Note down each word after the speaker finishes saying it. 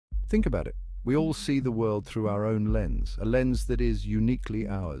Think about it. We all see the world through our own lens, a lens that is uniquely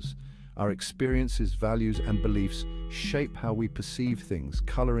ours. Our experiences, values, and beliefs shape how we perceive things,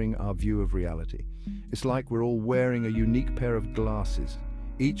 coloring our view of reality. It's like we're all wearing a unique pair of glasses,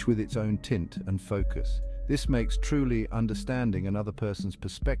 each with its own tint and focus. This makes truly understanding another person's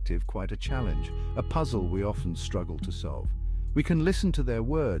perspective quite a challenge, a puzzle we often struggle to solve. We can listen to their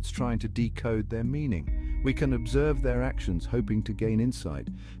words, trying to decode their meaning. We can observe their actions, hoping to gain insight.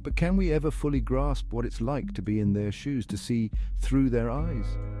 But can we ever fully grasp what it's like to be in their shoes, to see through their eyes?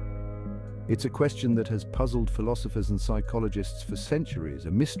 It's a question that has puzzled philosophers and psychologists for centuries,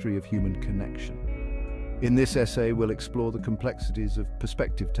 a mystery of human connection. In this essay, we'll explore the complexities of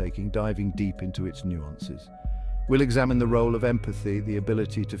perspective-taking, diving deep into its nuances. We'll examine the role of empathy, the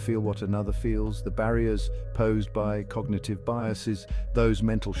ability to feel what another feels, the barriers posed by cognitive biases, those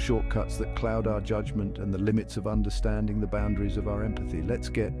mental shortcuts that cloud our judgment, and the limits of understanding the boundaries of our empathy. Let's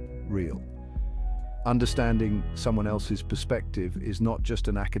get real. Understanding someone else's perspective is not just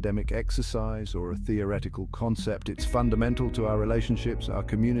an academic exercise or a theoretical concept. It's fundamental to our relationships, our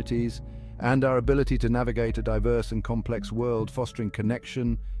communities, and our ability to navigate a diverse and complex world, fostering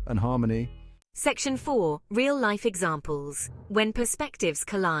connection and harmony. Section 4. Real-life examples. When perspectives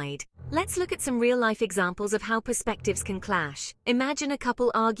collide. Let's look at some real-life examples of how perspectives can clash. Imagine a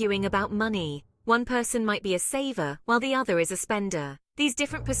couple arguing about money. One person might be a saver, while the other is a spender. These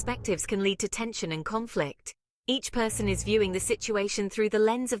different perspectives can lead to tension and conflict. Each person is viewing the situation through the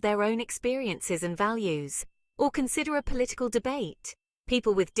lens of their own experiences and values. Or consider a political debate.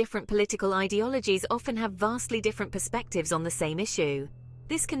 People with different political ideologies often have vastly different perspectives on the same issue.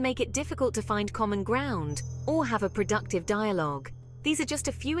 This can make it difficult to find common ground or have a productive dialogue. These are just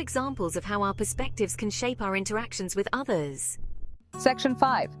a few examples of how our perspectives can shape our interactions with others. Section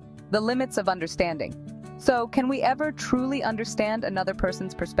 5. The limits of understanding. So, can we ever truly understand another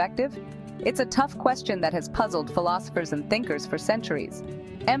person's perspective? It's a tough question that has puzzled philosophers and thinkers for centuries.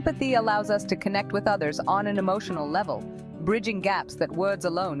 Empathy allows us to connect with others on an emotional level, bridging gaps that words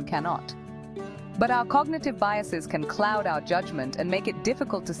alone cannot. But our cognitive biases can cloud our judgment and make it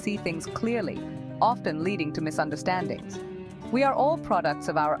difficult to see things clearly, often leading to misunderstandings. We are all products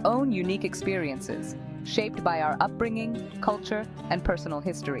of our own unique experiences, shaped by our upbringing, culture, and personal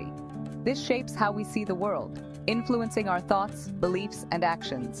history. This shapes how we see the world, influencing our thoughts, beliefs, and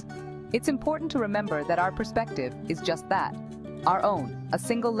actions. It's important to remember that our perspective is just that, our own, a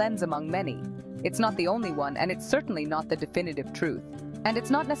single lens among many. It's not the only one, and it's certainly not the definitive truth. And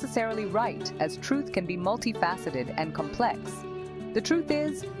it's not necessarily right, as truth can be multifaceted and complex. The truth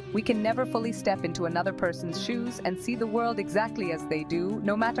is, we can never fully step into another person's shoes and see the world exactly as they do,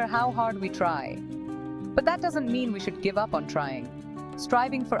 no matter how hard we try. But that doesn't mean we should give up on trying.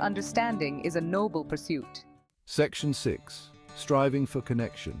 Striving for understanding is a noble pursuit. Section 6. Striving for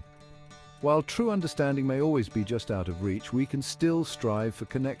connection. While true understanding may always be just out of reach, we can still strive for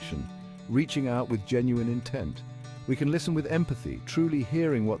connection, reaching out with genuine intent. We can listen with empathy, truly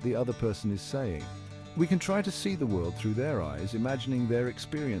hearing what the other person is saying. We can try to see the world through their eyes, imagining their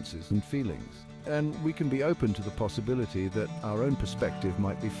experiences and feelings. And we can be open to the possibility that our own perspective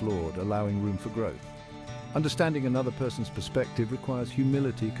might be flawed, allowing room for growth. Understanding another person's perspective requires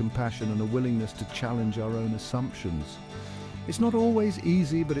humility, compassion, and a willingness to challenge our own assumptions. It's not always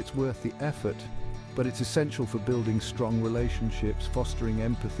easy, but it's worth the effort. But it's essential for building strong relationships, fostering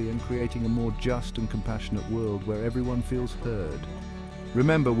empathy, and creating a more just and compassionate world where everyone feels heard.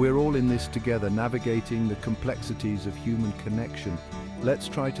 Remember, we're all in this together, navigating the complexities of human connection. Let's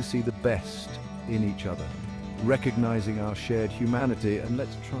try to see the best in each other, recognizing our shared humanity, and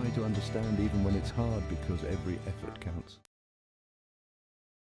let's try to understand even when it's hard, because every effort counts.